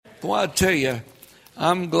Well, I tell you,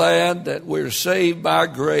 I'm glad that we're saved by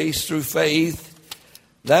grace through faith.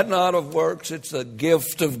 That not of works, it's a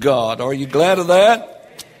gift of God. Are you glad of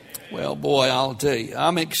that? Well, boy, I'll tell you,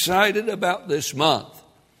 I'm excited about this month.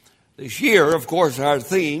 This year, of course, our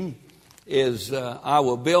theme is I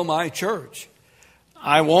will build my church.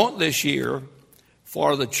 I want this year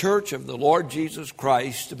for the church of the Lord Jesus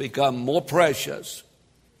Christ to become more precious,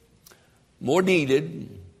 more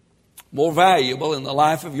needed, more valuable in the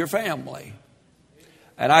life of your family.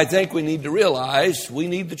 And I think we need to realize we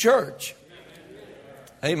need the church.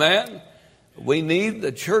 Amen. We need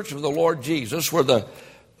the church of the Lord Jesus, where the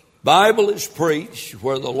Bible is preached,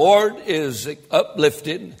 where the Lord is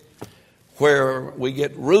uplifted, where we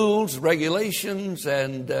get rules, regulations,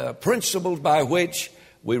 and principles by which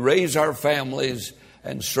we raise our families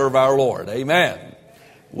and serve our Lord. Amen.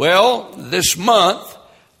 Well, this month,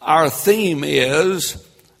 our theme is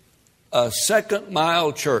a second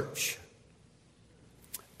mile church.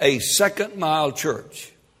 A second mile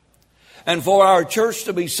church. And for our church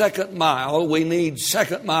to be second mile, we need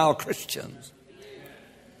second mile Christians.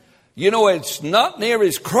 You know, it's not near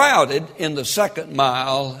as crowded in the second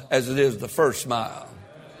mile as it is the first mile.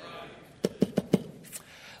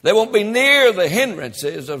 They won't be near the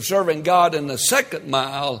hindrances of serving God in the second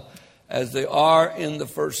mile as they are in the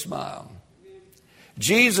first mile.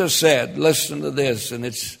 Jesus said, listen to this, and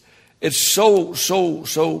it's so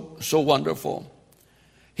wonderful.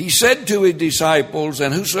 He said to his disciples,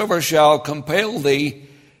 and whosoever shall compel thee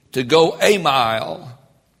to go a mile,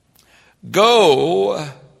 go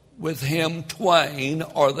with him twain,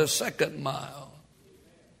 or the second mile.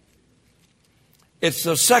 It's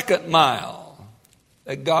the second mile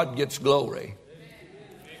that God gets glory.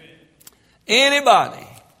 Anybody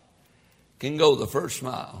can go the first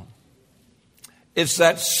mile. It's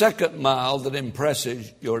that second mile that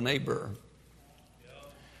impresses your neighbor.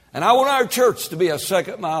 And I want our church to be a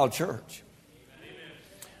second mile church.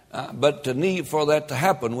 But for that to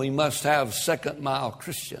happen, we must have second mile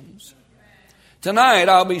Christians. Tonight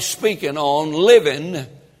I'll be speaking on living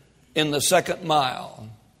in the second mile.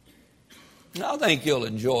 And I think you'll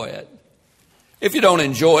enjoy it. If you don't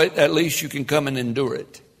enjoy it, at least you can come and endure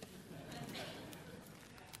it.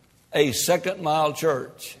 A second mile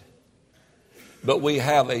church. But we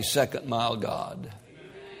have a second mile God.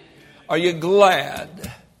 Are you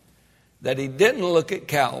glad that he didn't look at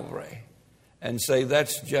Calvary and say,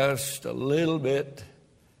 that's just a little bit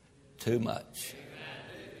too much?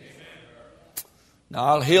 Now,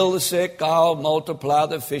 I'll heal the sick, I'll multiply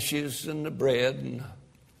the fishes and the bread, and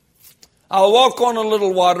I'll walk on a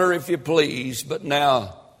little water if you please, but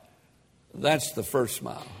now that's the first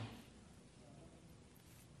mile.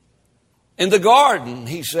 In the garden,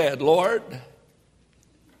 he said, Lord,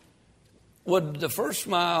 would the first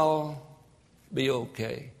mile be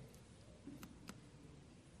okay?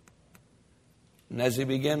 And as he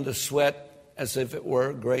began to sweat as if it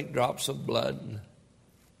were great drops of blood,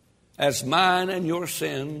 as mine and your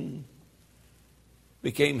sin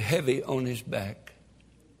became heavy on his back,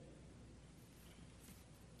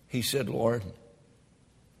 he said, Lord,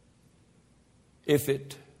 if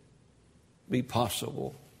it be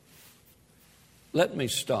possible, let me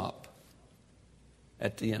stop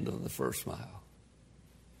at the end of the first mile.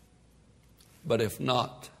 But if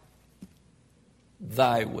not,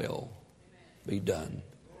 thy will be done.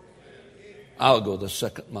 I'll go the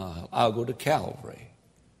second mile. I'll go to Calvary.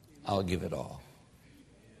 I'll give it all.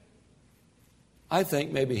 I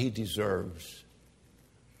think maybe he deserves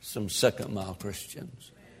some second mile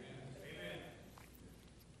Christians.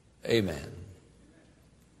 Amen.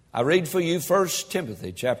 I read for you 1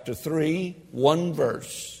 Timothy chapter 3, 1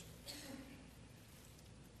 verse.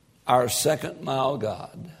 Our second mile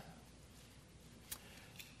God.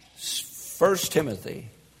 1 Timothy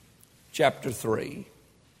chapter 3.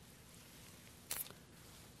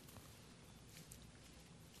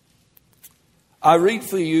 I read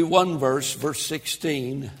for you one verse, verse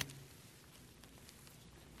 16.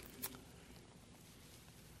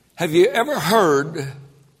 Have you ever heard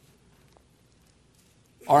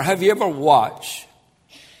or have you ever watched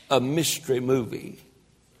a mystery movie?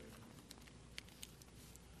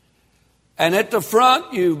 And at the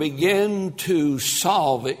front you begin to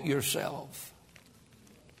solve it yourself.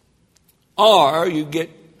 Or you get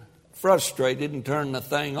frustrated and turn the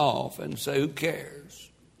thing off and say, who cares?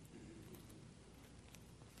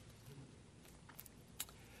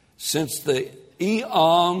 Since the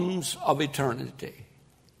eons of eternity,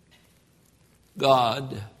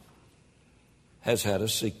 God has had a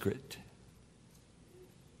secret,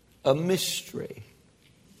 a mystery,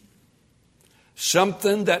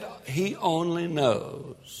 something that he only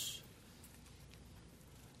knows.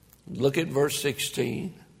 Look at verse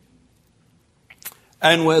 16.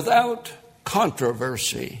 And without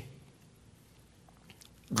controversy,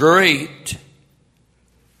 great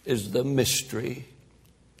is the mystery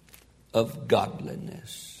of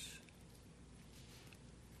godliness.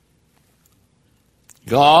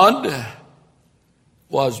 God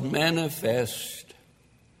was manifest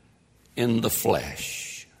in the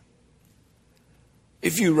flesh.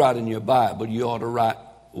 If you write in your Bible, you ought to write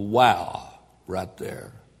wow right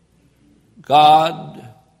there.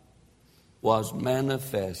 God was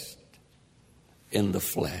manifest in the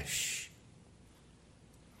flesh.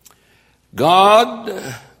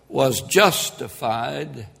 God was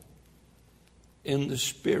justified in the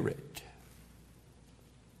Spirit.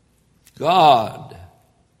 God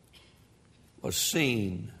was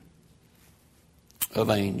seen of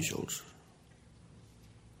angels.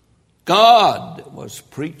 God was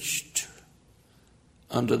preached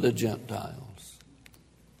unto the Gentiles.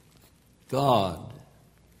 God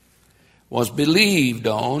was believed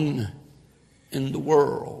on in the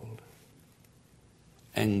world.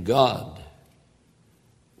 And God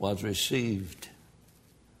was received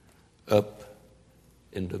up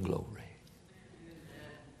into glory.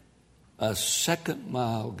 A second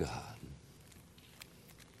mile God.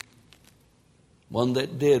 One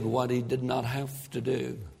that did what he did not have to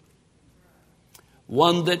do.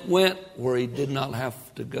 One that went where he did not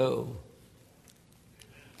have to go.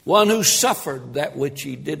 One who suffered that which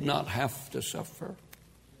he did not have to suffer.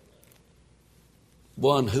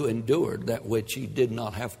 One who endured that which he did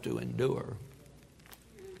not have to endure.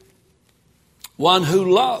 One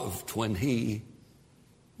who loved when he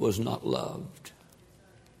was not loved.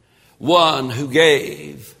 One who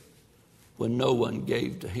gave when no one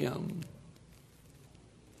gave to him.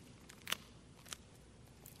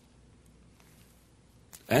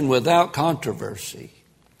 And without controversy,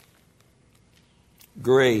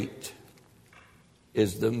 great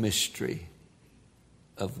is the mystery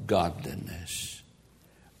of godliness.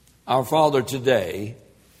 Our Father, today,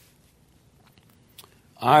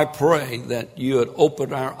 I pray that you would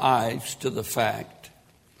open our eyes to the fact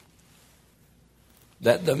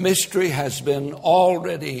that the mystery has been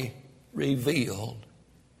already revealed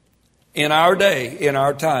in our day, in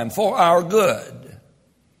our time, for our good.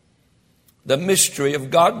 The mystery of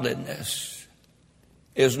godliness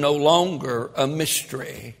is no longer a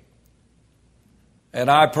mystery. And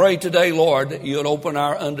I pray today, Lord, that you would open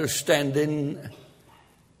our understanding,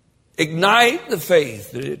 ignite the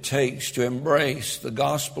faith that it takes to embrace the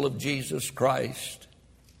gospel of Jesus Christ.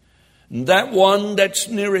 That one that's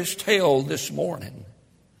nearest hell this morning,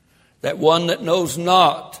 that one that knows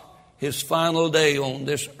not his final day on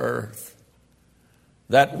this earth.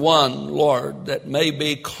 That one, Lord, that may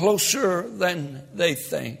be closer than they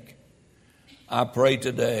think. I pray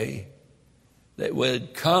today that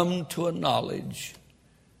we'd come to a knowledge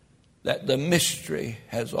that the mystery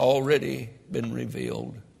has already been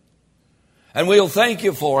revealed. And we'll thank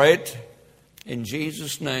you for it. In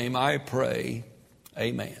Jesus' name I pray,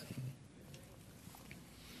 amen.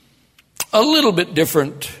 A little bit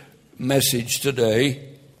different message today.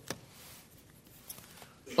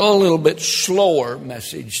 A little bit slower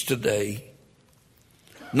message today.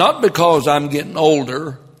 Not because I'm getting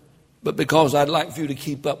older, but because I'd like for you to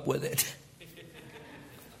keep up with it.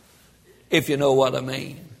 If you know what I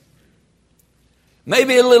mean.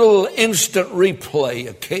 Maybe a little instant replay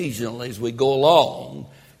occasionally as we go along,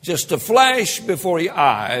 just to flash before your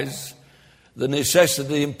eyes the necessity,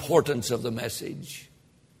 the importance of the message.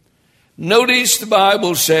 Notice the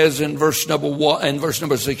Bible says in verse number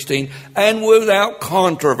 16, and without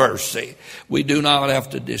controversy. We do not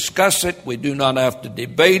have to discuss it. We do not have to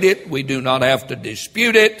debate it. We do not have to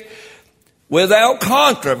dispute it. Without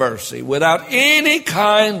controversy, without any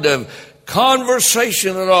kind of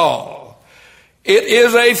conversation at all. It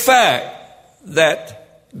is a fact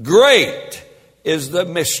that great is the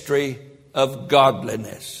mystery of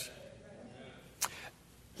godliness.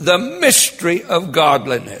 The mystery of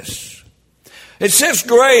godliness. It says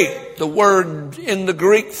great. The word in the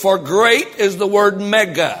Greek for great is the word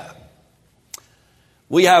mega.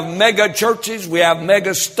 We have mega churches. We have mega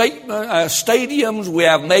stadiums. We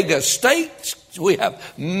have mega states. We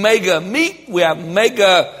have mega meat. We have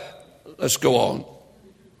mega... Let's go on.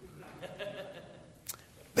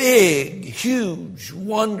 Big, huge,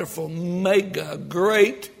 wonderful, mega,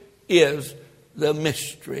 great is the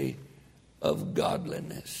mystery of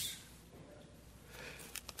godliness.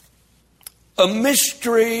 A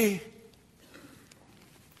mystery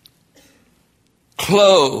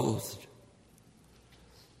clothed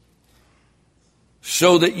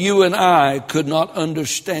so that you and I could not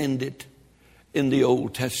understand it in the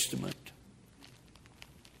Old Testament.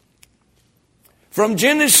 From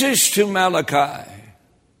Genesis to Malachi,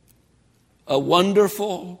 a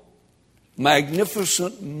wonderful,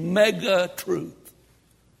 magnificent mega truth,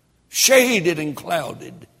 shaded and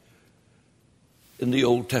clouded in the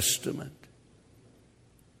Old Testament.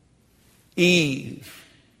 Eve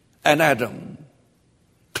and Adam,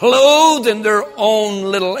 clothed in their own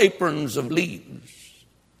little aprons of leaves.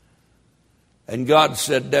 And God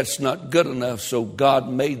said that's not good enough, so God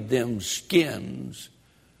made them skins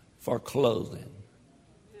for clothing.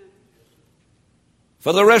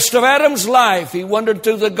 For the rest of Adam's life, he wandered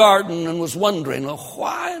through the garden and was wondering,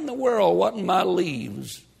 why in the world wasn't my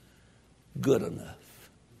leaves good enough?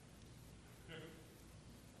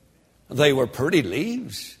 They were pretty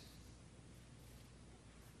leaves.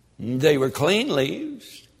 They were clean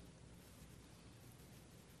leaves.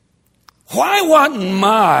 Why wasn't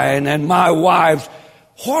mine and my wife's,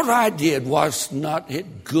 what I did was not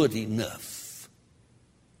it good enough?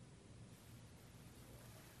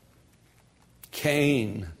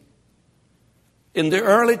 Cain, in the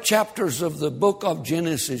early chapters of the book of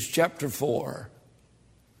Genesis, chapter 4,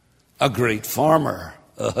 a great farmer,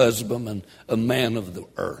 a husbandman, a man of the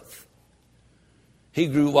earth. He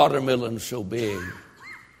grew watermelons so big,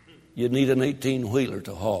 you'd need an 18-wheeler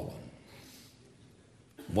to haul them.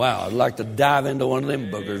 Wow, I'd like to dive into one of them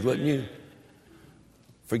boogers, wouldn't you?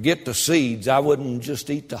 Forget the seeds. I wouldn't just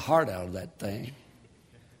eat the heart out of that thing.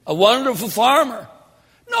 A wonderful farmer.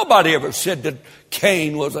 Nobody ever said that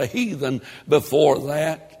Cain was a heathen before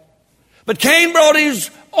that. But Cain brought his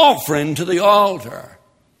offering to the altar.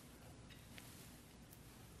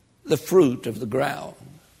 The fruit of the ground.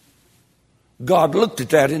 God looked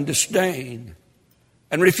at that in disdain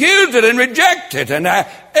and refused it and rejected it. And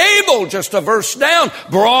Abel, just a verse down,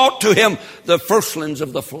 brought to him the firstlings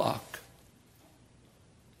of the flock.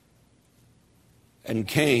 And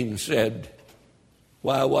Cain said,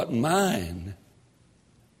 why wasn't mine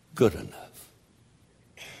good enough?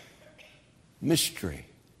 Mystery.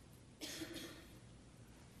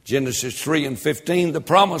 Genesis 3:15, the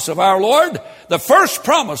promise of our Lord, the first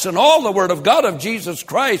promise in all the Word of God of Jesus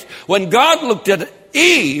Christ, when God looked at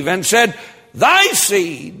Eve and said, thy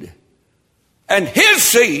seed and his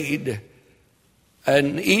seed,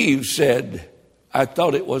 and Eve said, I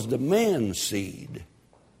thought it was the man's seed.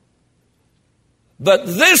 But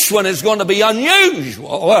this one is going to be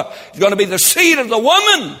unusual. It's going to be the seed of the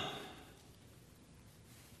woman.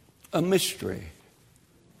 A mystery.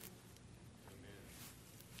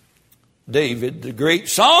 David, the great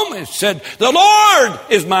psalmist, said, the Lord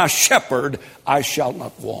is my shepherd, I shall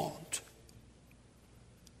not want.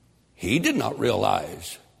 He did not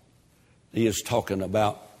realize he is talking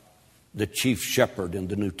about the chief shepherd in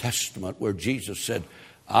the New Testament, where Jesus said,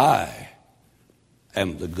 I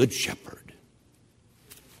am the good shepherd.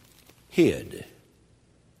 Hid.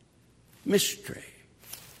 Mystery.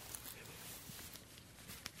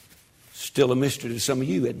 Still a mystery to some of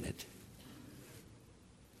you, isn't it?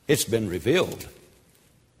 It's been revealed.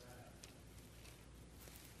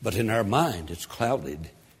 But in our mind, it's clouded.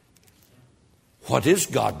 What is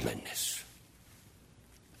godliness?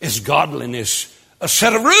 Is godliness a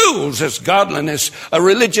set of rules? Is godliness a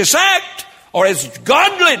religious act? Or is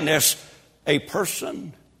godliness a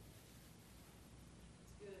person?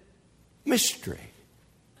 Mystery.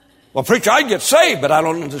 Well, preacher, I get saved, but I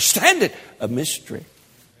don't understand it. A mystery.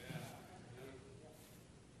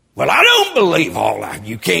 Well, I don't believe all that.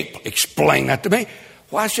 You can't explain that to me.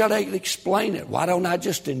 Why should I explain it? Why don't I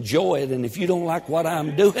just enjoy it? And if you don't like what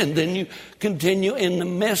I'm doing, then you continue in the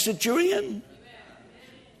mess that you're in.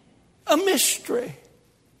 A mystery.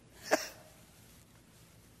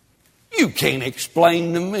 You can't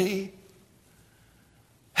explain to me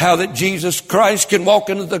how that Jesus Christ can walk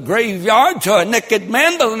into the graveyard to a naked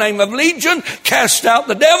man by the name of Legion, cast out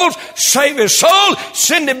the devils, save his soul,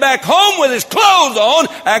 send him back home with his clothes on,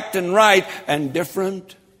 acting right and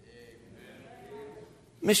different.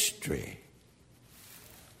 Mystery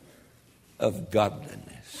of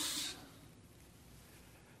godliness.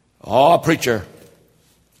 Oh, preacher,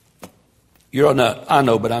 you're a nut. I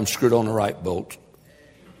know, but I'm screwed on the right bolt.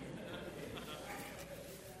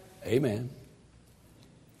 Amen.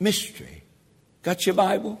 Mystery. Got your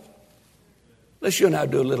Bible? Let's you and I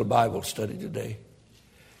do a little Bible study today.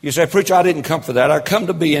 You say, preacher, I didn't come for that. I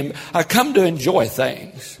come to enjoy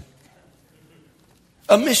things.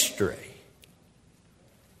 A mystery.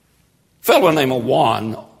 A fellow named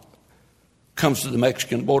Juan comes to the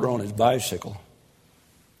Mexican border on his bicycle.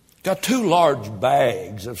 Got 2 large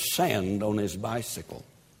bags of sand on his bicycle.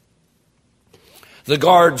 The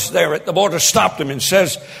guards there at the border stopped him and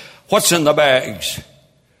says, what's in the bags?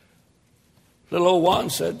 Little old Juan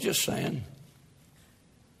said, just sand.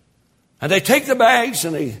 And they take the bags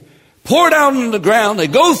and they pour it out on the ground. They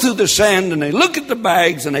go through the sand and they look at the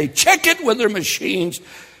bags and they check it with their machines.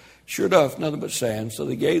 Sure enough, nothing but sand. So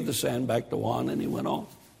they gave the sand back to Juan and he went on.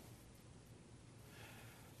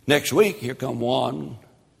 Next week, here come Juan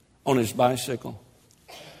on his bicycle.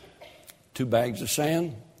 2 bags of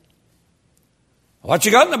sand. What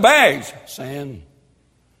you got in the bags? Sand.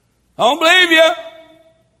 I don't believe you.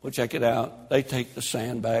 We'll check it out. They take the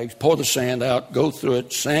sandbags, pour the sand out, go through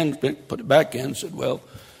it, sand, put it back in, said, well,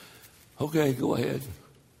 okay, go ahead.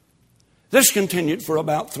 This continued for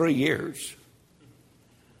about 3 years.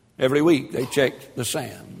 Every week they checked the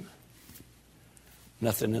sand.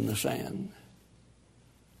 Nothing in the sand.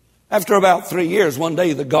 After about 3 years, one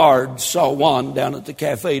day the guards saw Juan down at the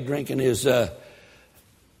cafe drinking his,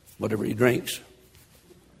 whatever he drinks.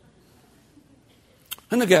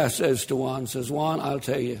 And the guy says to Juan, Juan, I'll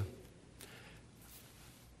tell you,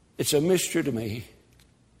 it's a mystery to me.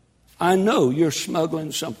 I know you're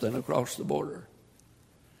smuggling something across the border.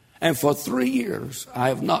 And for 3 years, I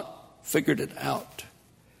have not figured it out.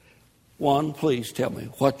 Juan, please tell me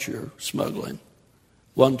what you're smuggling.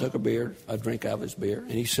 Juan took a drink out of his beer,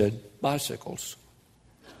 and he said, bicycles.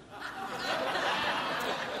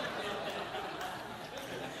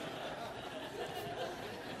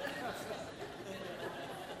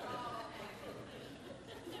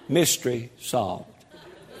 Mystery solved.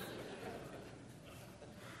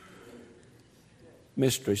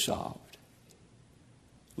 Mystery solved.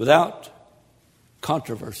 Without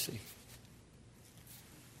controversy.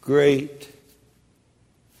 Great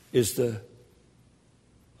is the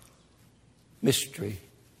mystery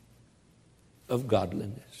of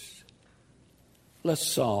godliness. Let's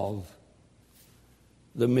solve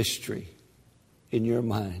the mystery in your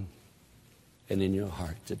mind and in your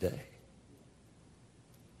heart today.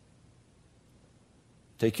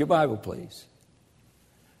 Take your Bible, please.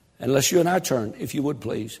 And let's you and I turn, if you would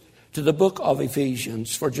please, to the book of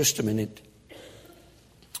Ephesians for just a minute.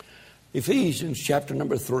 Ephesians chapter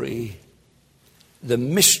number 3, the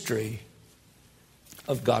mystery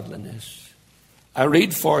of godliness. I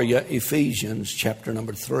read for you Ephesians chapter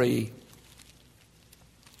number 3.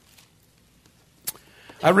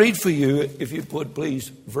 I read for you, if you would please,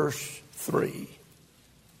 verse 3.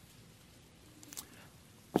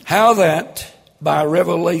 How that by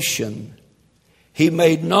revelation he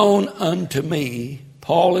made known unto me,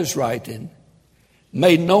 Paul is writing,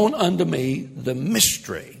 made known unto me the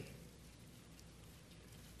mystery.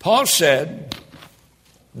 Paul said,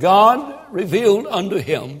 God revealed unto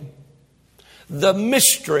him the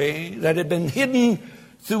mystery that had been hidden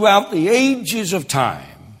throughout the ages of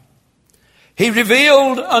time. He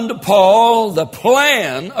revealed unto Paul the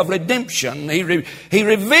plan of redemption. He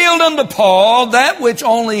revealed unto Paul that which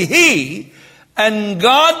only he and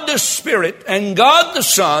God the Spirit and God the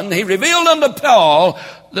Son, he revealed unto Paul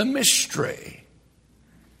the mystery.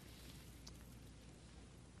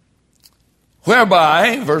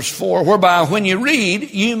 Whereby, verse 4, whereby when you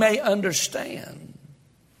read, you may understand.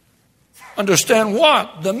 Understand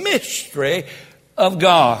what? The mystery of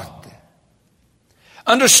God.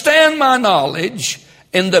 Understand my knowledge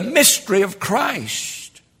in the mystery of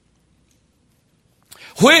Christ,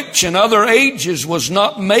 which in other ages was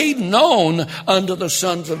not made known unto the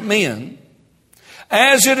sons of men,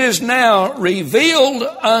 as it is now revealed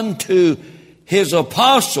unto his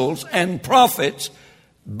apostles and prophets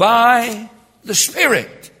by the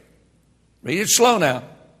Spirit. Read it slow now.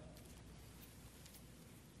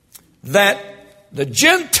 That the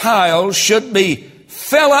Gentiles should be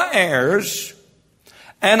fellow heirs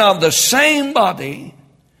and of the same body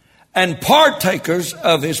and partakers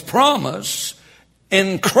of his promise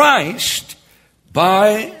in Christ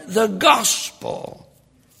by the gospel.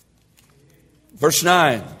 Verse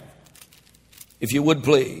 9, if you would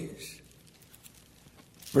please.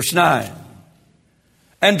 Verse 9.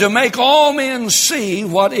 And to make all men see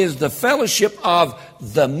what is the fellowship of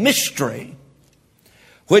the mystery,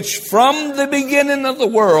 which from the beginning of the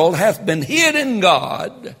world hath been hid in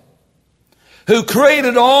God, who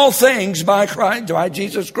created all things by Christ, by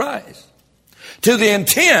Jesus Christ, to the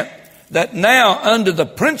intent that now under the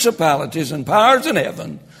principalities and powers in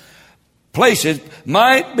heaven places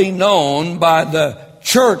might be known by the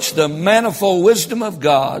church the manifold wisdom of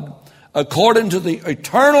God, according to the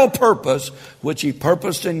eternal purpose which he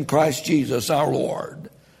purposed in Christ Jesus our Lord.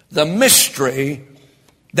 The mystery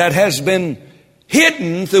that has been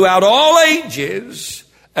hidden throughout all ages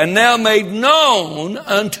and now made known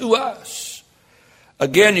unto us.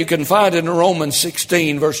 Again, you can find it in Romans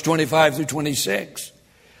 16, verse 25 through 26.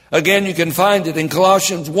 Again, you can find it in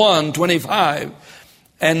Colossians 1, 25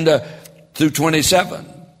 and through 27.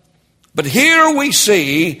 But here we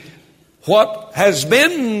see What has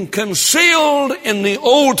been concealed in the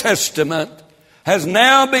Old Testament has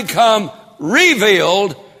now become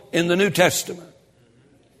revealed in the New Testament.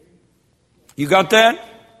 You got that?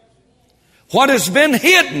 What has been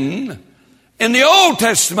hidden in the Old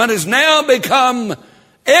Testament has now become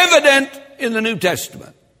evident in the New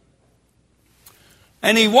Testament.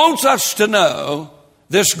 And he wants us to know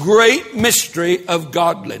this great mystery of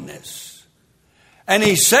godliness. And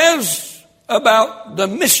he says about the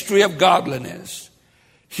mystery of godliness,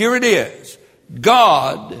 here it is.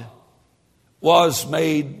 God was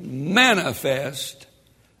made manifest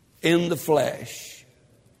in the flesh.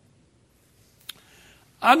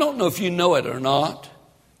 I don't know if you know it or not,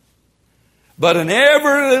 but in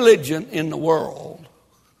every religion in the world,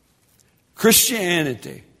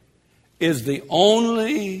 Christianity is the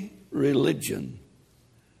only religion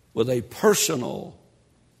with a personal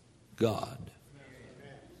God.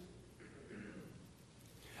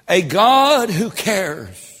 A God who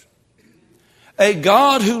cares. A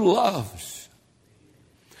God who loves.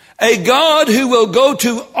 A God who will go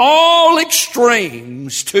to all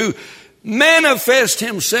extremes to manifest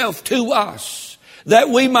himself to us, that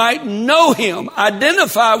we might know him,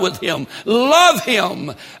 identify with him, love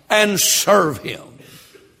him, and serve him.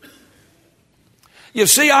 You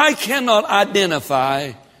see, I cannot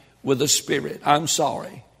identify with a spirit. I'm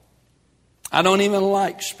sorry. I don't even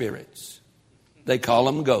like spirits. They call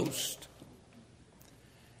them ghosts.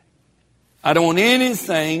 I don't want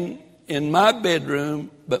anything in my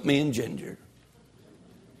bedroom but me and Ginger.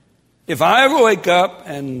 If I ever wake up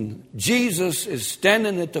and Jesus is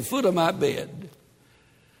standing at the foot of my bed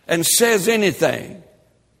and says anything,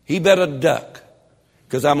 he better duck,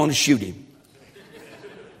 because I'm going to shoot him.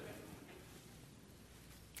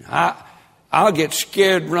 I'll get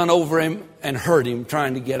scared, run over him, and hurt him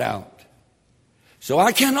trying to get out. So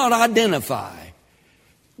I cannot identify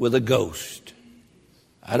with a ghost.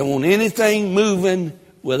 I don't want anything moving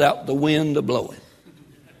without the wind blowing.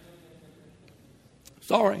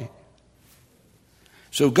 Sorry.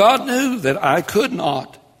 So God knew that I could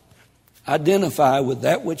not identify with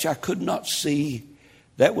that which I could not see,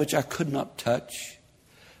 that which I could not touch,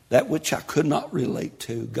 that which I could not relate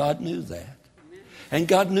to. God knew that. And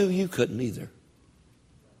God knew you couldn't either.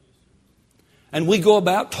 And we go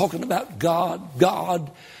about talking about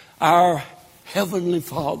God, our Heavenly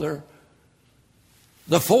Father,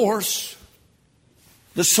 the force,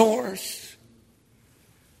 the source.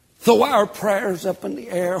 Throw our prayers up in the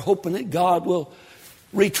air, hoping that God will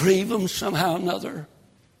retrieve them somehow or another.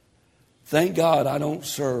 Thank God I don't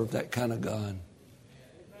serve that kind of God.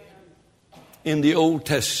 In the Old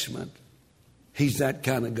Testament, he's that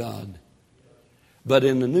kind of God. But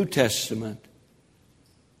in the New Testament,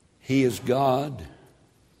 he is God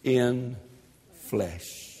in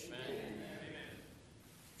flesh.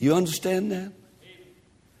 You understand that?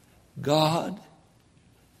 God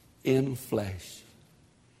in flesh.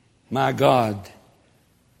 My God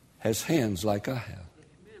has hands like I have.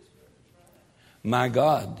 My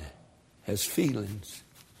God has feelings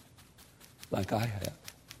like I have.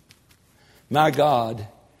 My God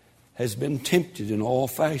has been tempted in all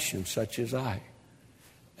fashions such as I,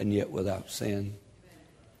 and yet without sin.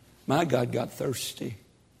 My God got thirsty.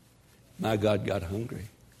 My God got hungry.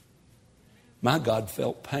 My God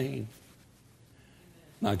felt pain.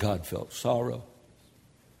 My God felt sorrow.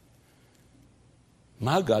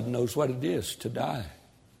 My God knows what it is to die.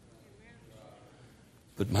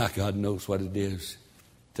 But my God knows what it is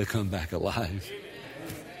to come back alive.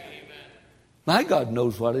 My God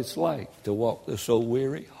knows what it's like to walk this so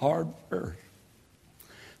weary, hard earth.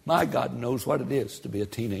 My God knows what it is to be a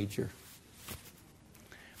teenager.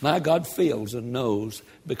 My God feels and knows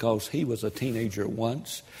because he was a teenager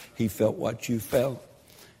once. He felt what you felt.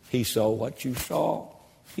 He saw what you saw.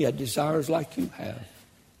 He had desires like you have.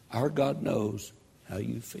 Our God knows how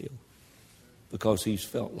you feel because he's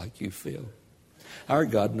felt like you feel. Our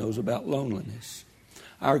God knows about loneliness.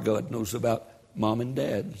 Our God knows about mom and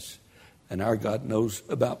dads. And our God knows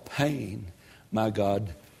about pain. My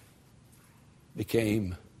God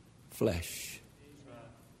became flesh.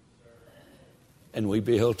 And we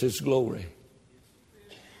beheld his glory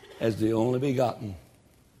as the only begotten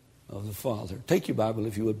of the Father. Take your Bible,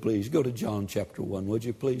 if you would please. Go to John chapter 1, would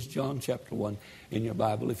you please? John chapter 1 in your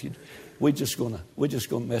Bible. If you, we're just gonna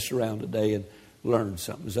mess around today and learn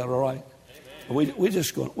something. Is that all right? We're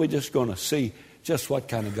just gonna see just what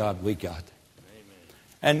kind of God we got.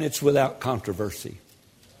 And it's without controversy.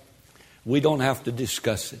 We don't have to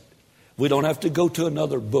discuss it. We don't have to go to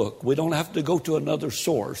another book. We don't have to go to another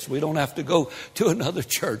source. We don't have to go to another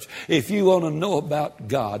church. If you want to know about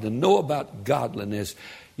God and know about godliness,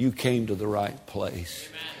 you came to the right place.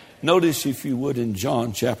 Notice, if you would, in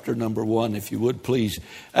John chapter number 1, if you would, please.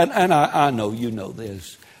 And I know you know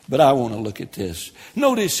this, but I want to look at this.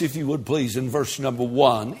 Notice, if you would, please, in verse number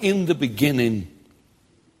 1, in the beginning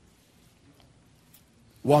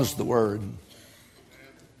was the Word,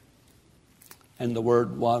 and the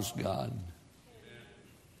Word was God.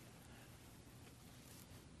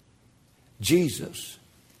 Jesus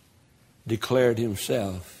declared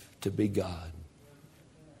himself to be God.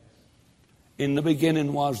 In the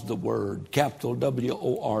beginning was the Word, capital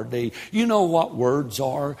W-O-R-D. You know what words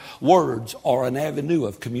are? Words are an avenue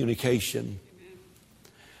of communication.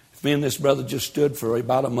 If me and this brother just stood for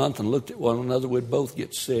about a month and looked at one another, we'd both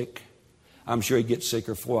get sick. I'm sure he'd get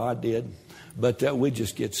sicker before I did. But we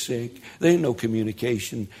just get sick. There ain't no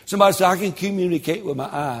communication. Somebody said, I can communicate with my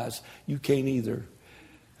eyes. You can't either.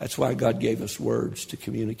 That's why God gave us words to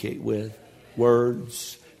communicate with.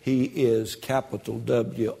 Words. He is capital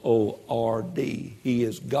W-O-R-D. He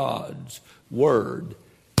is God's Word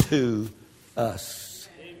to us.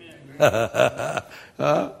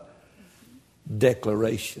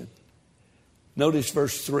 Declaration. Notice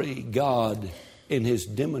verse 3. God in His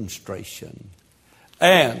demonstration.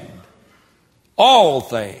 And all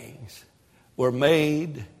things were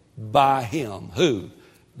made by Him. Who?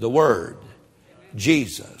 The Word.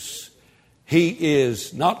 Jesus. He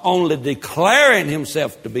is not only declaring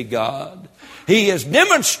himself to be God, he is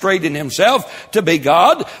demonstrating himself to be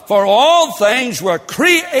God, for all things were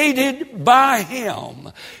created by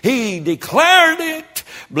him. He declared it,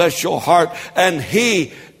 bless your heart, and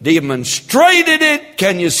he demonstrated it.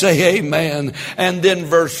 Can you say amen? And then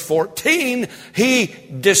verse 14, he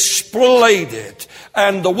displayed it.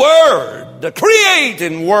 And the Word, the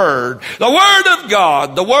creating Word, the Word of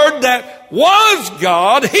God, the Word that was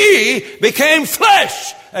God, He became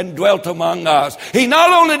flesh and dwelt among us. He not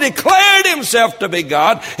only declared Himself to be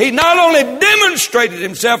God, He not only demonstrated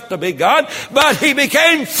Himself to be God, but He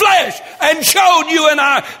became flesh and showed you and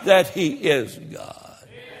I that He is God.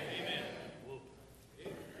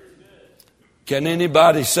 Can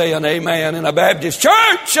anybody say an amen in a Baptist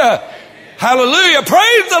church? Hallelujah.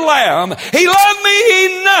 Praise the Lamb. He loved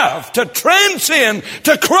me enough to transcend,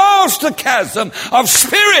 to cross the chasm of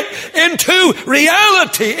spirit into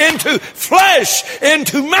reality, into flesh,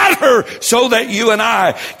 into matter, so that you and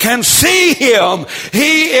I can see Him.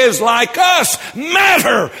 He is like us,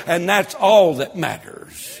 matter, and that's all that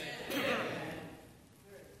matters.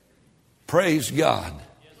 Praise God.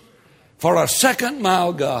 For a second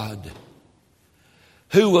mile God,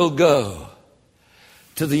 who will go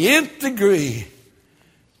to the nth degree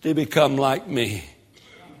to become like me,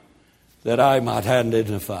 that I might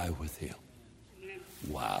identify with Him.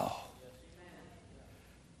 Wow.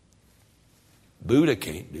 Buddha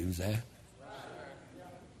can't do that.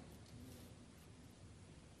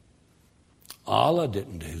 Allah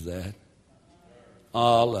didn't do that.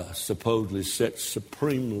 Allah supposedly sits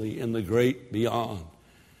supremely in the great beyond.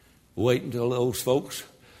 Wait until those folks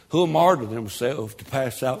who martyred themselves to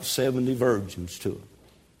pass out 70 virgins to Him.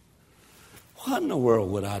 What in the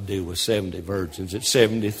world would I do with 70 virgins at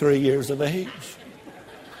 73 years of age?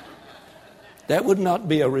 That would not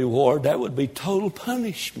be a reward. That would be total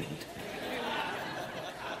punishment.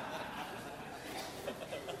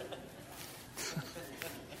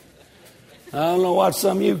 I don't know what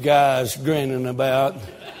some of you guys grinning about.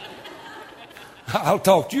 I'll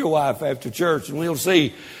talk to your wife after church and we'll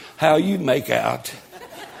see how you make out.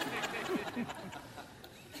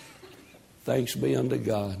 Thanks be unto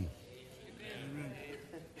God.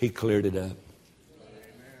 He cleared it up.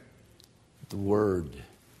 The Word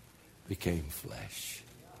became flesh.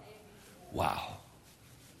 Wow.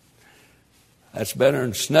 That's better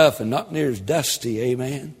than snuff and not near as dusty,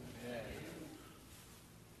 amen?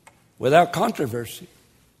 Without controversy.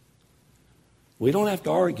 We don't have to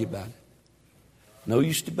argue about it. No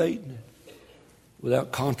use debating it.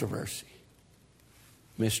 Without controversy.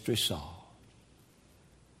 Mystery solved.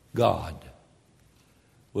 God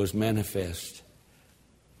was manifest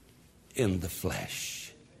in the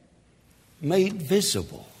flesh, made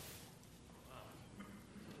visible.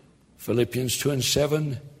 Philippians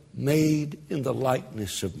 2:7, made in the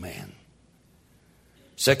likeness of man.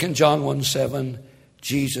 2 John 1:7,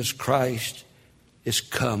 Jesus Christ is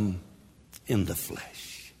come in the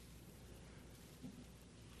flesh.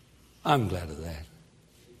 I'm glad of that.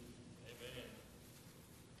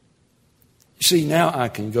 You see, now I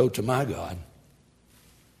can go to my God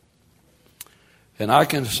and I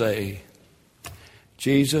can say,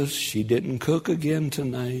 Jesus, she didn't cook again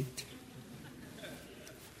tonight.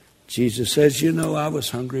 Jesus says, you know, I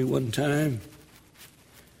was hungry one time.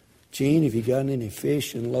 Gene, have you got any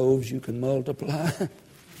fish and loaves you can multiply?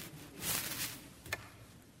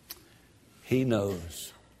 He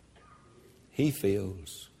knows. He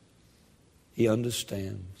feels. He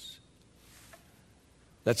understands.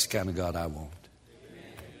 That's the kind of God I want.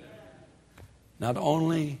 Not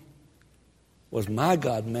only was my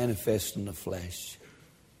God manifest in the flesh,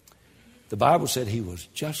 the Bible said He was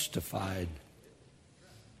justified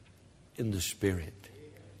in the Spirit.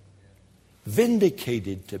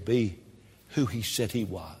 Vindicated to be who He said He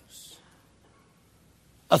was.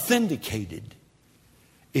 Authenticated,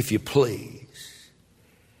 if you please.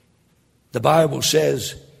 The Bible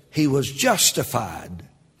says He was justified,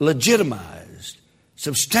 legitimized,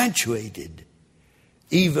 substantiated.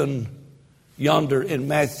 Even yonder in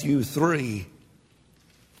Matthew 3,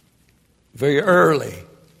 very early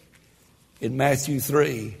in Matthew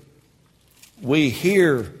 3, we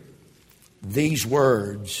hear these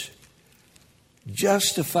words,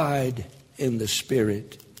 justified in the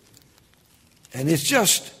Spirit. And it's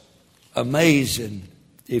just amazing,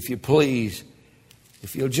 if you please,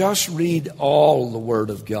 if you'll just read all the Word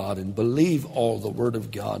of God and believe all the Word of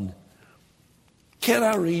God. Can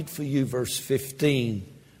I read for you verse 15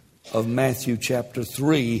 of Matthew chapter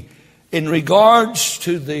 3 in regards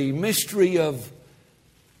to the mystery of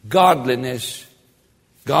godliness?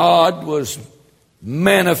 God was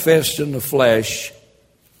manifest in the flesh.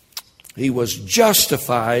 He was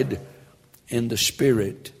justified in the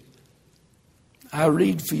Spirit. I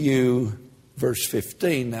read for you verse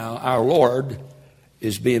 15. Now, our Lord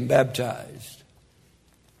is being baptized.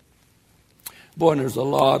 Boy, there's a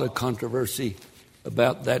lot of controversy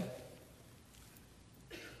about that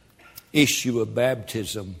issue of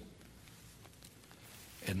baptism.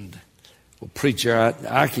 And, well, preacher,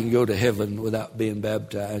 I can go to heaven without being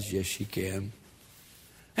baptized. Yes, you can.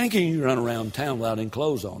 And can you run around town without any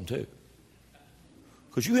clothes on, too?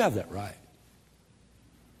 Because you have that right.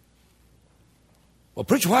 Well,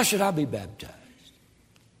 preacher, why should I be baptized?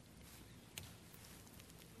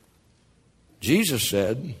 Jesus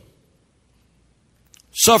said,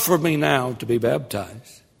 suffer me now to be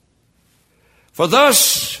baptized. For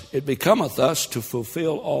thus it becometh us to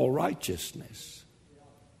fulfill all righteousness.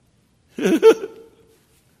 I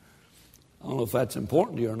don't know if that's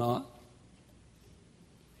important to you or not.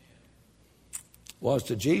 Was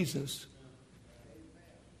to Jesus.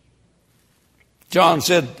 John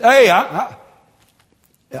said, hey,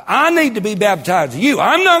 I need to be baptized. You,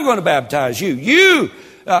 I'm not going to baptize you.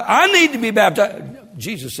 I need to be baptized.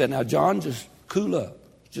 Jesus said, now, John, just cool up.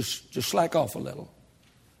 Just slack off a little.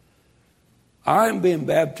 I am being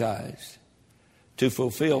baptized to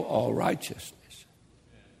fulfill all righteousness.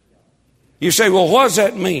 You say, well, what does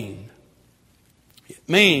that mean? It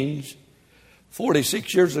means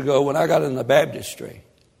 46 years ago when I got in the baptistry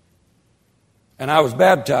and I was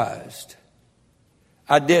baptized,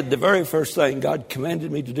 I did the very first thing God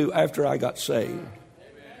commanded me to do after I got saved.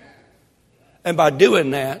 And by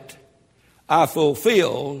doing that, I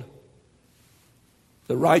fulfilled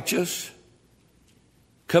the righteous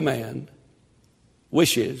command,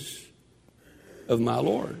 wishes of my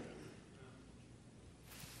Lord.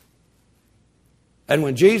 And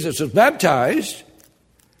when Jesus was baptized,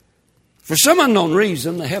 for some unknown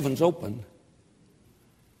reason, the heavens opened,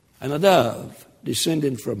 and a dove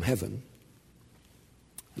descending from heaven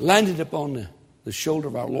landed upon the shoulder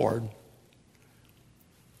of our Lord.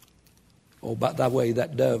 Oh, by the way,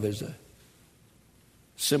 that dove is a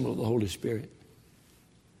symbol of the Holy Spirit.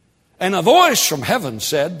 And a voice from heaven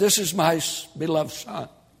said, this is my beloved Son,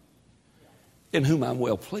 in whom I'm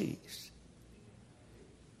well pleased.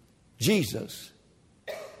 Jesus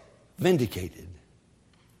vindicated.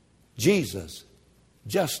 Jesus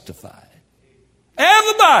justified.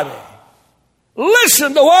 Everybody,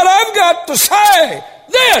 listen to what I've got to say.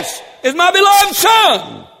 This is my beloved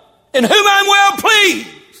Son, in whom I'm well pleased.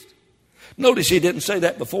 Notice he didn't say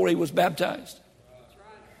that before he was baptized.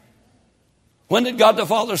 When did God the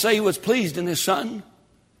Father say he was pleased in his Son?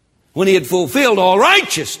 When he had fulfilled all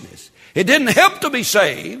righteousness. It didn't help to be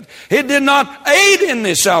saved. It did not aid in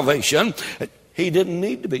his salvation. He didn't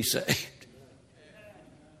need to be saved.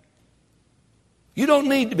 You don't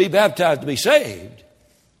need to be baptized to be saved.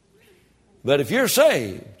 But if you're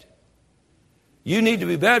saved, you need to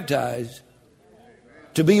be baptized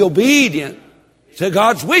to be obedient to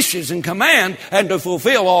God's wishes and command and to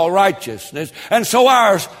fulfill all righteousness. And so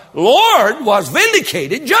our Lord was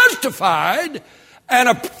vindicated, justified, and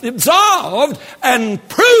absolved and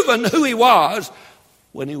proven who he was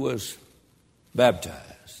when he was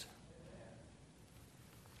baptized.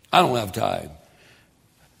 I don't have time.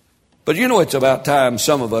 But you know, it's about time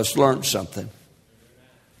some of us learned something.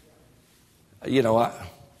 You know,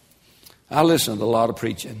 I listen to a lot of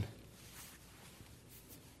preaching.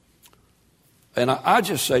 And I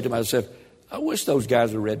just say to myself, I wish those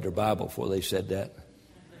guys had read their Bible before they said that.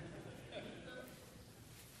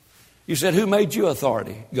 You said, who made you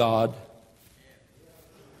authority? God.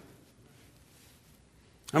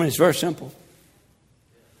 I mean, it's very simple.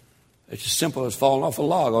 It's as simple as falling off a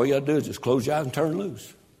log. All you got to do is just close your eyes and turn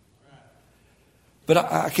loose. But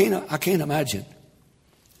I can't imagine.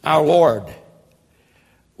 Our Lord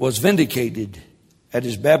was vindicated at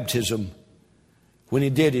his baptism when he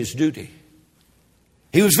did his duty.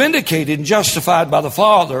 He was vindicated and justified by the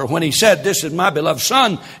Father when he said, this is my beloved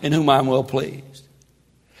Son in whom I am well pleased.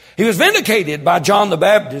 He was vindicated by John the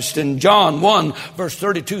Baptist in John 1, verse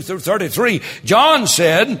 32 through 33. John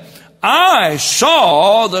said, I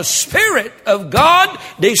saw the Spirit of God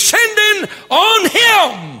descending on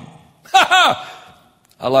him.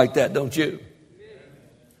 I like that, don't you?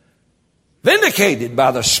 Vindicated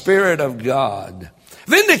by the Spirit of God.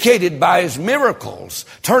 Vindicated by his miracles,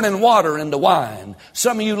 turning water into wine.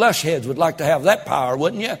 Some of you lush heads would like to have that power,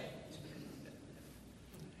 wouldn't you?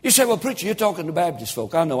 You say, well, preacher, you're talking to Baptist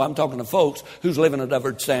folk. I know, I'm talking to folks who's living a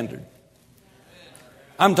different standard.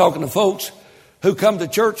 I'm talking to folks who come to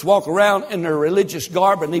church, walk around in their religious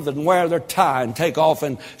garb and even wear their tie and take off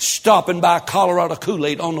and stop and buy Colorado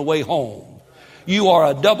Kool-Aid on the way home. You are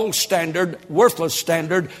a double standard, worthless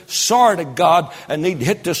standard, sorry to God, and need to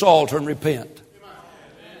hit this altar and repent.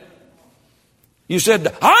 You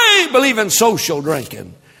said, I believe in social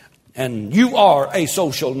drinking, and you are a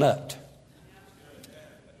social nut.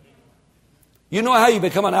 You know how you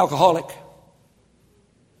become an alcoholic?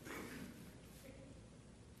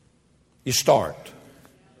 You start.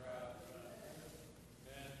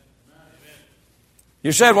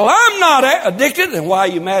 You said, well, I'm not addicted, and why are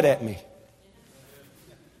you mad at me?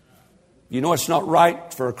 You know it's not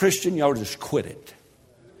right for a Christian, you ought to just quit it.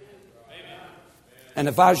 And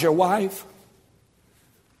if I was your wife,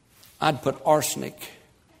 I'd put arsenic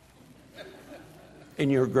in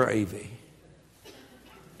your gravy.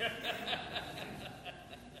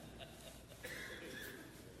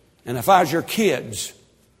 And if I was your kids,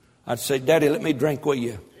 I'd say, Daddy, let me drink with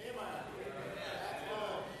you.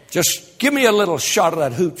 Just give me a little shot of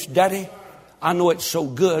that hooch, Daddy. I know it's so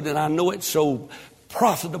good, and I know it's so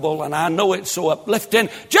profitable, and I know it's so uplifting.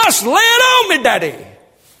 Just lay it on me, Daddy.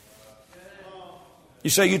 You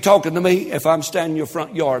say, you talking to me? If I'm standing in your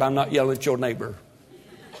front yard, I'm not yelling at your neighbor.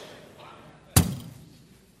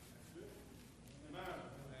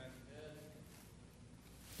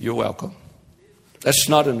 You're welcome. That's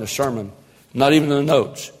not in the sermon, not even in the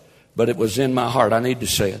notes, but it was in my heart. I need to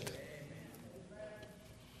say it.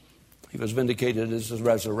 He was vindicated as his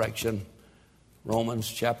resurrection. Romans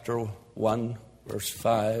chapter 1, verse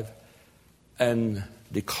 5. And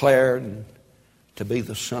declared to be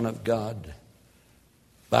the Son of God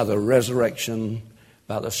by the resurrection,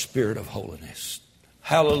 by the Spirit of holiness.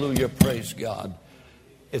 Hallelujah, praise God.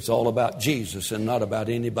 It's all about Jesus and not about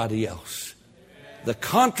anybody else. The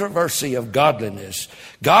controversy of godliness.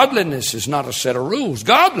 Godliness is not a set of rules.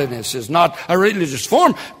 Godliness is not a religious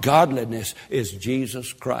form. Godliness is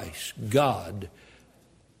Jesus Christ, God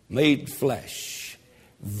made flesh,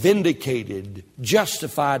 vindicated,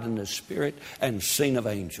 justified in the Spirit, and seen of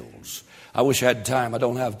angels. I wish I had time. I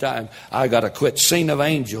don't have time. I got to quit. Seen of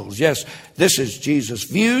angels. Yes, this is Jesus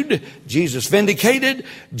viewed, Jesus vindicated,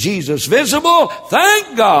 Jesus visible.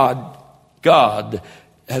 Thank God, God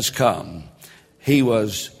has come. He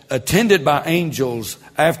was attended by angels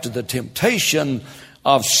after the temptation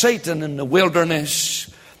of Satan in the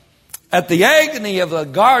wilderness. At the agony of the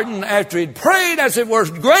garden, after he'd prayed as it were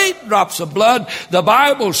great drops of blood, the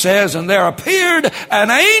Bible says, and there appeared an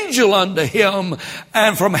angel unto him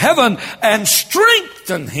and from heaven and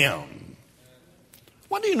strengthened him.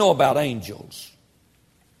 What do you know about angels?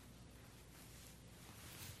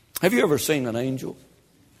 Have you ever seen an angel?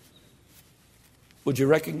 Would you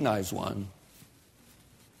recognize one?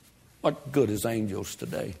 What good is angels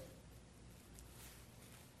today?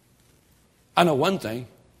 I know one thing.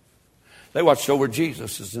 They watched over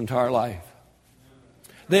Jesus his entire life.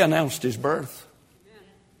 They announced his birth.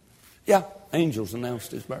 Yeah, angels announced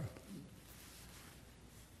his birth.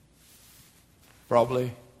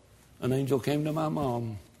 Probably an angel came to my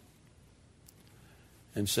mom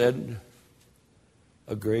and said,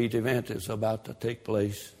 a great event is about to take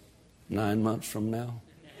place 9 months from now.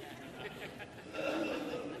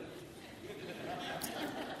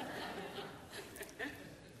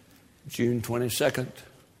 June 22nd,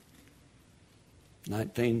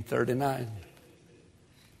 1939. It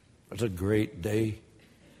was a great day.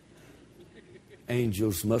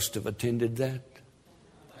 Angels must have attended that.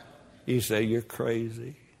 You say, you're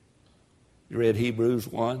crazy. You read Hebrews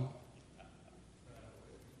 1.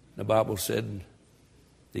 The Bible said,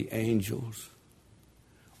 the angels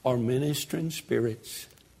are ministering spirits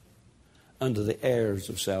unto the heirs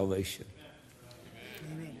of salvation.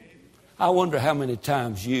 I wonder how many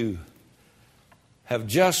times you have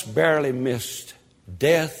just barely missed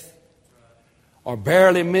death or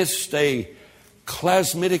barely missed a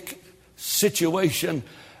clasmitic situation,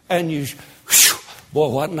 and you, boy,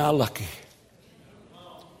 wasn't I lucky.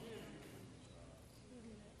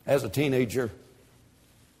 As a teenager,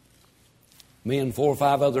 me and 4 or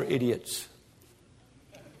 5 other idiots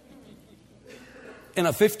in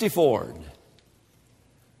a 50 Ford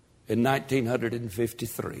in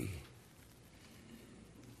 1953.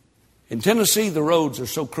 In Tennessee, the roads are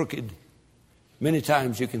so crooked, many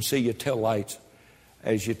times you can see your tail lights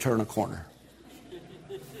as you turn a corner.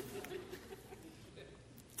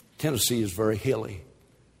 Tennessee is very hilly,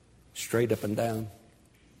 straight up and down.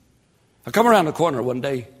 I come around the corner one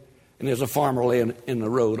day, and there's a farmer laying in the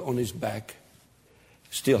road on his back.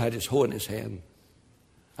 Still had his hoe in his hand.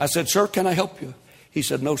 I said, "Sir, can I help you?" He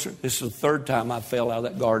said, "No, sir. This is the 3rd time I fell out of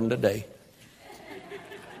that garden today."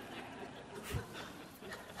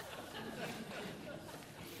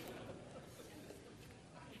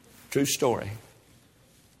 True story.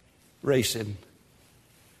 Racing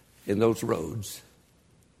in those roads.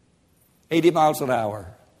 80 miles an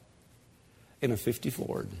hour in a 50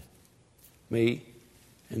 Ford. Me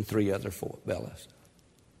and 3 other fellas.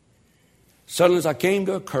 Suddenly as I came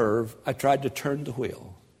to a curve, I tried to turn the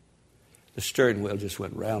wheel. The steering wheel just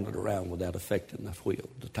went round and around without affecting the wheel,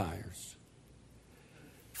 the tires.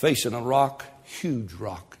 Facing a rock, huge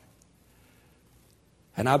rock.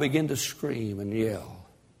 And I began to scream and yell.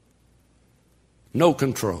 No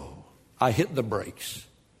control. I hit the brakes.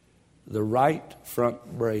 The right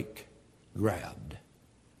front brake grabbed.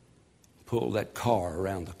 Pulled that car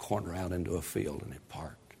around the corner out into a field, and it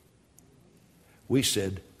parked. We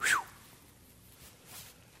said, "Whew.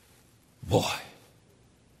 Boy,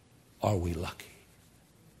 are we lucky."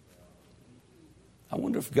 I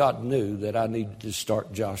wonder if God knew that I needed to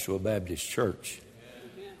start Joshua Baptist Church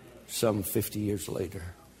some 50 years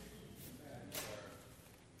later.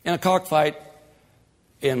 In a cockfight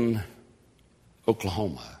in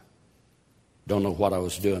Oklahoma. Don't know what I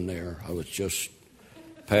was doing there. I was just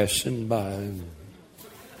passing by.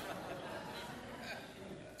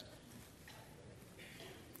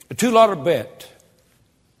 A $2 bet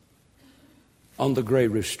on the Gray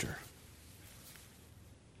Rooster.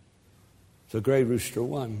 The Gray Rooster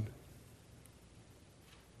won.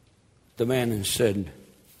 The man said,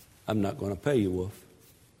 "I'm not going to pay you, Wolf."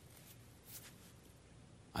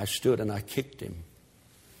 I stood and I kicked him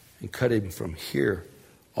and cut him from here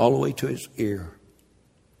all the way to his ear.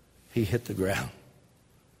 He hit the ground.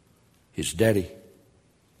 His daddy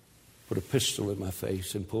put a pistol in my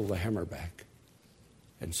face and pulled the hammer back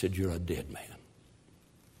and said, "You're a dead man."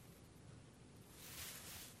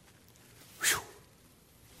 Whew.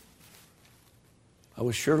 I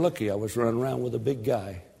was sure lucky I was running around with a big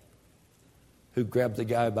guy who grabbed the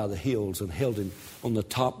guy by the heels and held him on the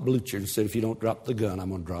top bleacher and said, "If you don't drop the gun, I'm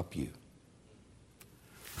going to drop you."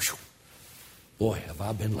 Whew. Boy, have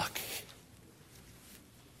I been lucky.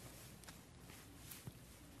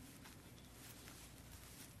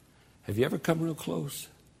 Have you ever come real close?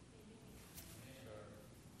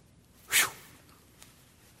 Whew.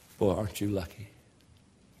 Boy, aren't you lucky.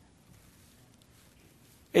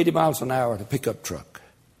 80 miles an hour in a pickup truck.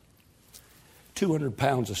 200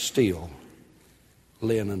 pounds of steel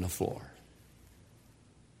laying on the floor.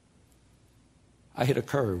 I hit a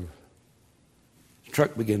curve. The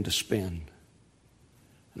truck began to spin.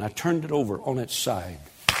 And I turned it over on its side.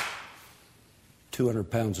 200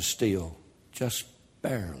 pounds of steel, just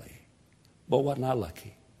barely. Boy, wasn't I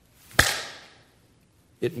lucky.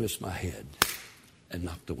 It missed my head and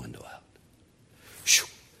knocked the window out. Whew.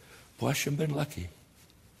 Boy, I should have been lucky.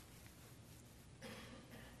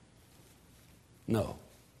 No,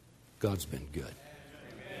 God's been good.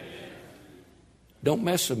 Don't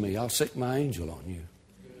mess with me. I'll sick my angel on you.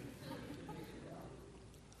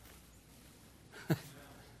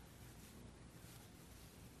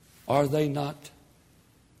 Are they not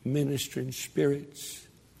ministering spirits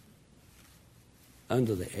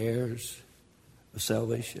under the heirs of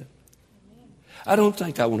salvation? I don't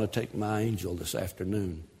think I want to take my angel this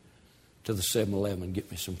afternoon to the 7-Eleven and get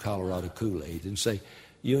me some Colorado Kool-Aid and say,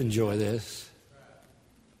 "You enjoy this."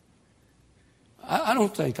 I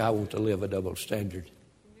don't think I want to live a double standard,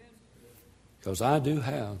 because I do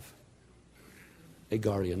have a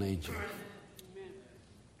guardian angel.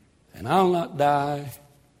 And I'll not die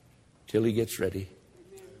till he gets ready.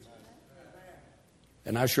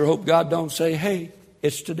 And I sure hope God don't say, "Hey,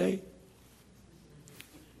 it's today."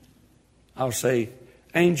 I'll say,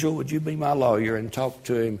 Angel, would you be my lawyer and talk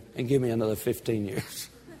to him and give me another 15 years?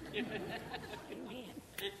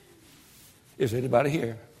 Is anybody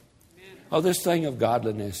here? Oh, this thing of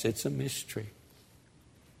godliness, it's a mystery.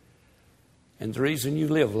 And the reason you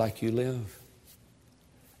live like you live,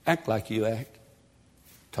 act like you act,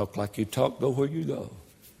 talk like you talk, go where you go,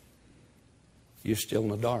 you're still in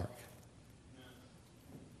the dark.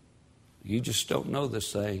 You just don't know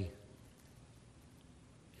this thing.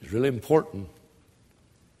 It's really important.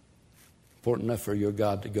 Important enough for your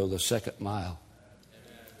God to go the second mile.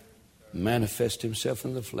 Manifest himself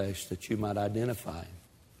in the flesh that you might identify him.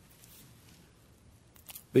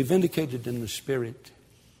 Be vindicated in the Spirit.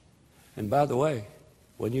 And by the way,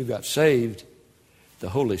 when you got saved, the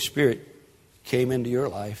Holy Spirit came into your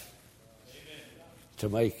life to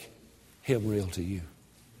make him real to you.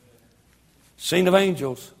 Seen of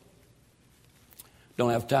angels. Don't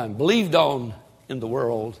have time. Believed on in the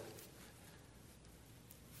world.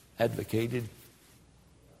 Advocated.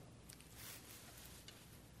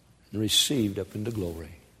 And received up into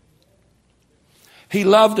glory. He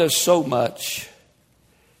loved us so much,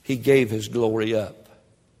 he gave his glory up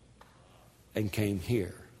and came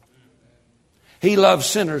here. He loved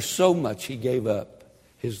sinners so much, he gave up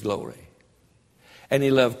his glory. And he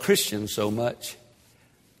loved Christians so much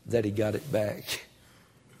that he got it back,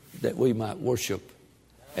 that we might worship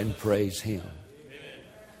and praise him.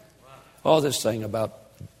 All this thing about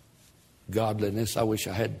godliness, I wish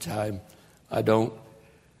I had time. I don't.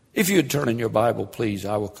 If you would turn in your Bible, please,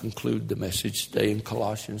 I will conclude the message today in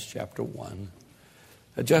Colossians chapter 1.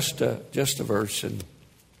 Just a verse, and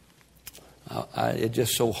it's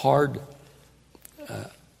just so hard.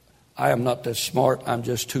 I am not that smart, I'm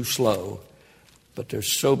just too slow. But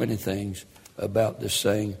there's so many things about this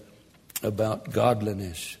thing, about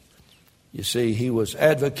godliness. You see, he was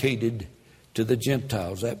advocated to the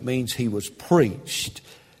Gentiles. That means he was preached.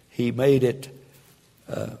 He made it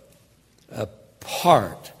a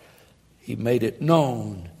part. He made it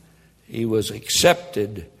known. He was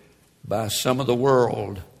accepted by some of the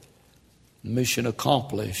world. Mission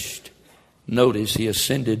accomplished. Notice he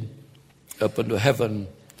ascended up into heaven,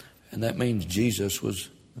 and that means Jesus was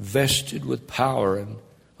vested with power and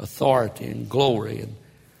authority and glory. And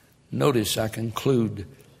notice I conclude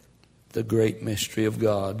the great mystery of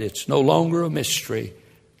God. It's no longer a mystery.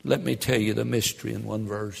 Let me tell you the mystery in one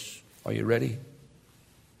verse. Are you ready?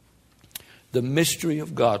 The mystery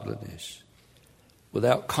of godliness.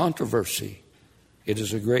 Without controversy, it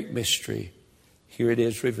is a great mystery. Here it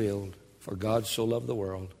is revealed. For God so loved the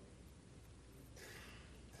world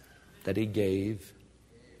that he gave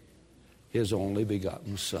his only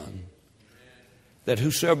begotten Son, that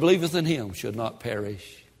whosoever believeth in him should not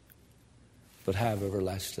perish, but have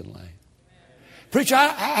everlasting life. Preacher,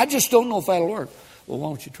 I just don't know if that'll work. Well, why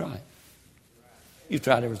don't you try it? You've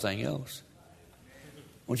tried everything else.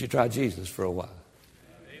 Why don't you try Jesus for a while?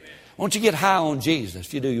 Why don't you get high on Jesus?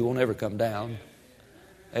 If you do, you won't ever come down.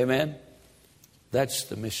 Amen? That's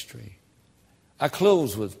the mystery. I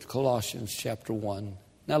close with Colossians chapter 1.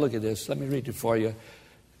 Now look at this. Let me read it for you.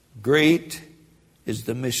 Great is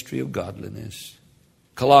the mystery of godliness.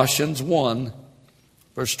 Colossians 1,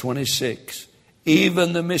 verse 26.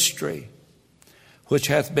 Even the mystery which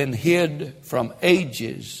hath been hid from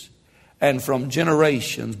ages and from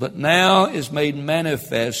generations, but now is made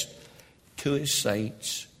manifest to his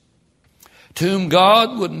saints, to whom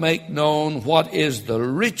God would make known what is the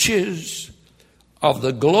riches of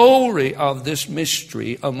the glory of this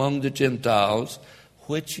mystery among the Gentiles,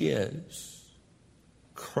 which is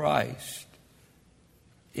Christ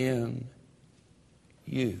in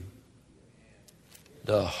you,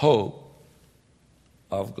 the hope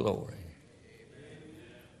of glory.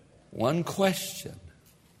 One question: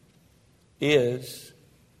 is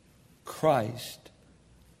Christ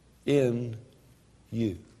in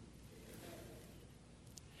you?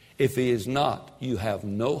 If he is not, you have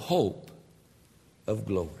no hope of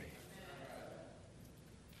glory.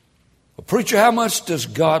 Well, preacher, how much does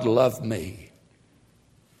God love me?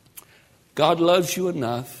 God loves you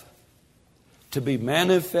enough to be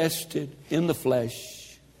manifested in the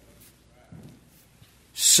flesh,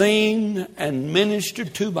 seen and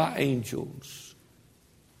ministered to by angels.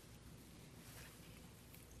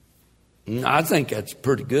 I think that's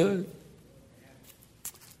pretty good.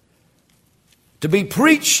 To be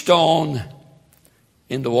preached on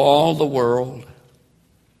into all the world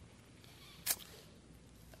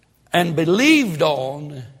and believed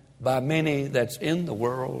on by many that's in the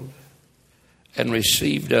world and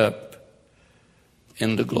received up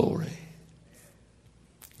into glory.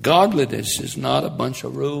 Godliness is not a bunch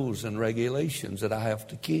of rules and regulations that I have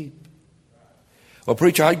to keep. Well,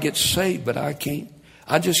 preacher, I'd get saved, but I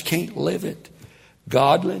I just can't live it.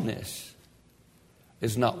 Godliness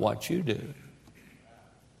is not what you do.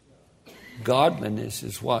 Godliness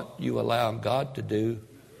is what you allow God to do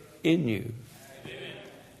in you.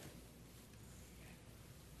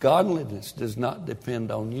 Godliness does not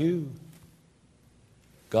depend on you.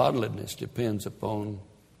 Godliness depends upon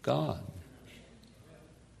God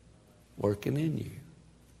working in you.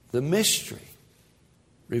 The mystery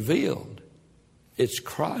revealed, it's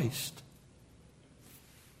Christ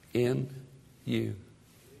in you.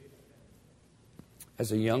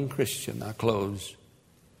 As a young Christian, I close,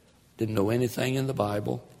 didn't know anything in the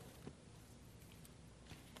Bible.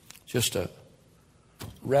 Just a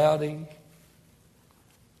rowdy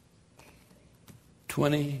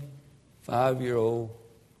 25-year-old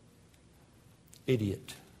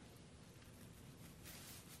idiot.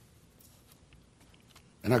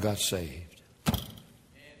 And I got saved.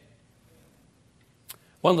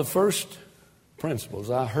 One of the first principles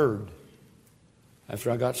I heard after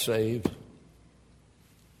I got saved,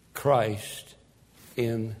 Christ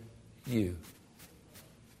in you.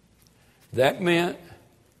 That meant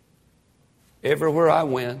everywhere I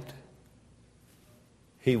went,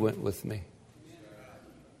 He went with me.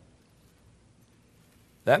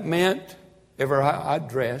 That meant everywhere I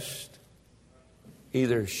dressed,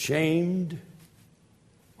 either shamed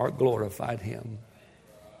or glorified Him.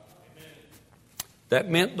 That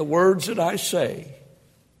meant the words that I say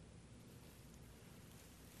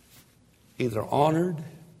either honored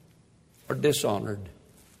or dishonored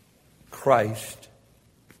Christ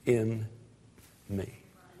in me.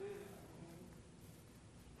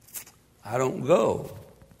 I don't go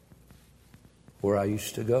where I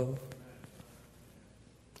used to go.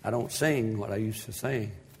 I don't sing what I used to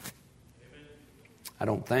sing. I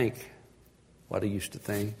don't think what I used to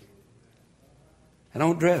think. I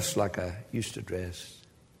don't dress like I used to dress.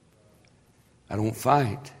 I don't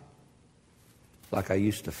fight like I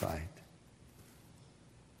used to fight.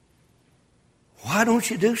 Why don't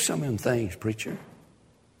you do some of them things, preacher?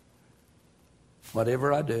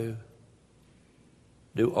 Whatever I do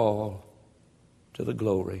all to the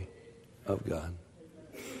glory of God.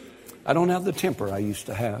 I don't have the temper I used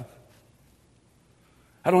to have.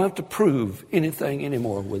 I don't have to prove anything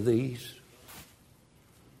anymore with these.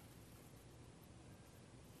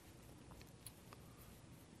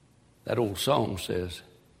 That old song says,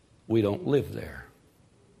 we don't live there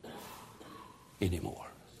anymore.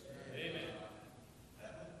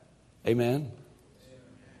 Amen?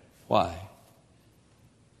 Why?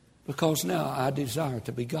 Because now I desire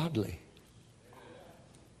to be godly.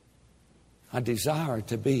 I desire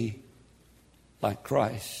to be like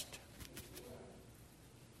Christ.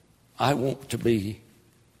 I want to be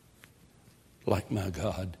like my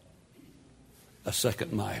God, a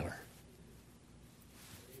second miler.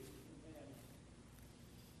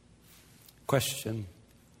 Question,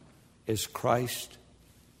 is Christ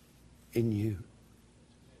in you?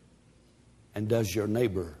 And does your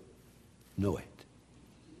neighbor know it?